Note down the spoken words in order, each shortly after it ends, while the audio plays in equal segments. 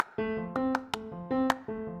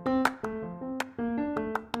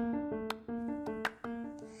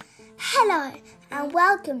Hello and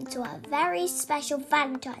welcome to our very special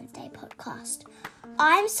Valentine's Day podcast.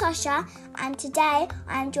 I'm Sasha and today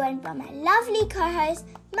I am joined by my lovely co-host,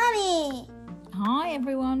 Mummy. Hi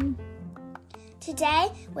everyone. Today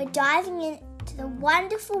we're diving into the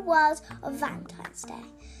wonderful world of Valentine's Day,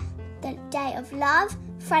 the day of love,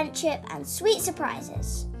 friendship and sweet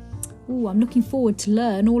surprises. Ooh, I'm looking forward to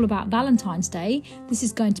learn all about Valentine's Day. This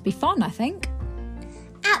is going to be fun, I think.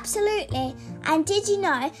 Absolutely. And did you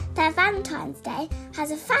know that Valentine's Day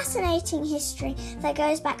has a fascinating history that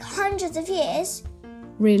goes back hundreds of years?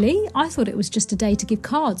 Really? I thought it was just a day to give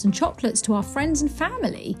cards and chocolates to our friends and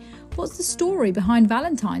family. What's the story behind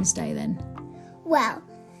Valentine's Day then? Well,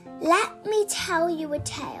 let me tell you a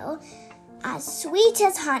tale as sweet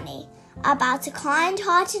as honey about a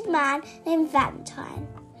kind-hearted man named Valentine.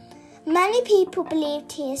 Many people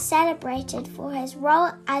believed he is celebrated for his role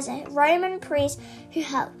as a Roman priest who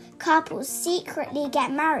helped couples secretly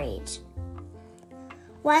get married.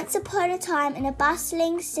 Once upon a time, in a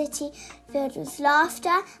bustling city filled with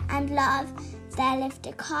laughter and love, there lived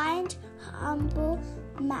a kind, humble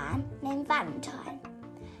man named Valentine.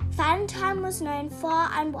 Valentine was known far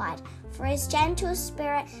and wide for his gentle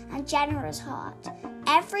spirit and generous heart.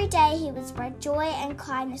 Every day he would spread joy and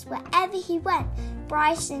kindness wherever he went,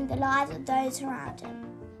 brightening the lives of those around him.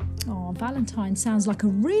 Oh, Valentine sounds like a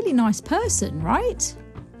really nice person, right?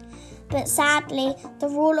 But sadly, the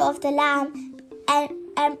ruler of the land,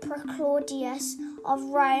 Emperor Claudius of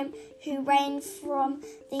Rome, who reigned from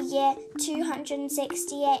the year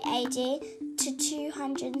 268 AD to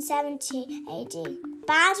 270 AD,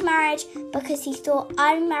 banned marriage because he thought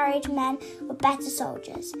unmarried men were better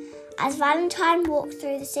soldiers. As Valentine walked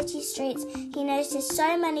through the city streets, he noticed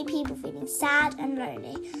so many people feeling sad and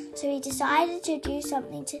lonely, so he decided to do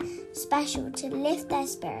something special to lift their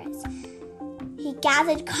spirits. He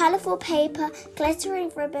gathered colourful paper,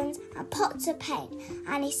 glittering ribbons and pots of paint,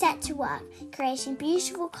 and he set to work, creating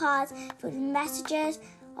beautiful cards filled with messages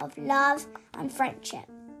of love and friendship.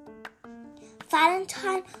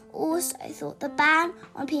 Valentine also thought the ban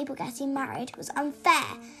on people getting married was unfair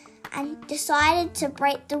and decided to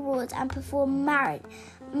break the rules and perform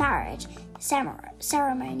marriage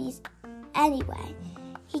ceremonies anyway.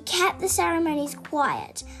 He kept the ceremonies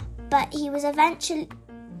quiet, but he was eventually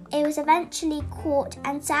caught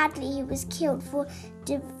and sadly he was killed for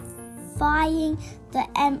defying the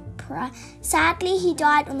emperor. Sadly, he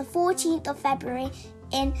died on the 14th of February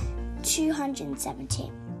in 270.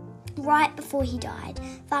 Right before he died,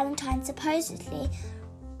 Valentine supposedly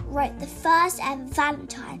wrote the first ever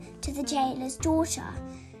Valentine to the jailer's daughter,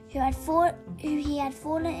 who he had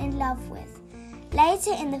fallen in love with.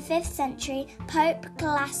 Later in the 5th century, Pope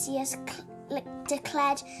Gelasius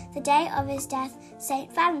declared the day of his death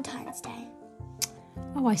St. Valentine's Day.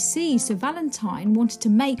 Oh, I see. So Valentine wanted to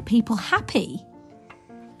make people happy.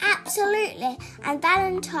 Absolutely, and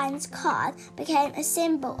Valentine's card became a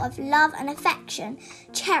symbol of love and affection,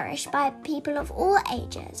 cherished by people of all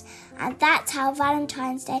ages, and that's how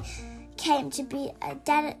Valentine's Day came to be a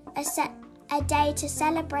day to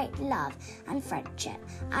celebrate love and friendship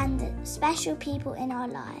and the special people in our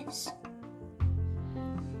lives.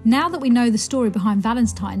 Now that we know the story behind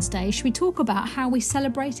Valentine's Day, should we talk about how we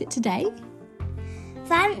celebrate it today?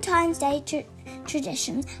 Valentine's Day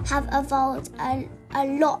traditions have evolved a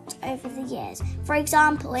lot over the years. For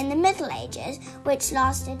example, in the Middle Ages, which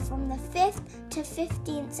lasted from the 5th to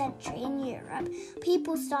 15th century in Europe,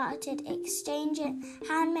 people started exchanging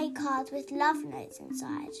handmade cards with love notes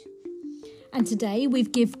inside. And today we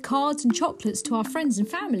give cards and chocolates to our friends and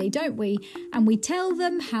family, don't we? And we tell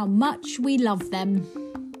them how much we love them.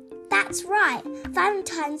 That's right.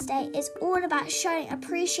 Valentine's Day is all about showing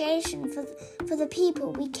appreciation for the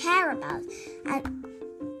people we care about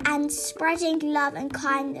and spreading love and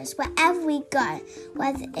kindness wherever we go,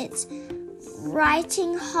 whether it's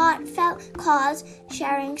writing heartfelt cards,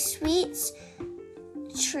 sharing sweets,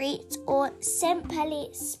 treats, or simply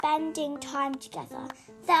spending time together.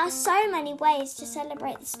 There are so many ways to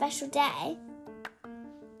celebrate this special day.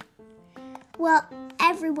 Well,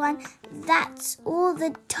 everyone, that's all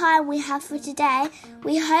the time we have for today.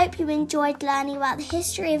 We hope you enjoyed learning about the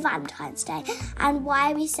history of Valentine's Day and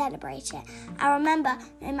why we celebrate it. And remember,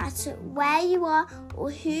 no matter where you are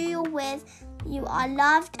or who you're with, you are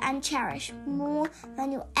loved and cherished more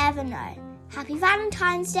than you'll ever know. Happy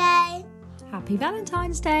Valentine's Day! Happy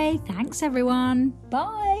Valentine's Day. Thanks everyone.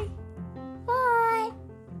 Bye.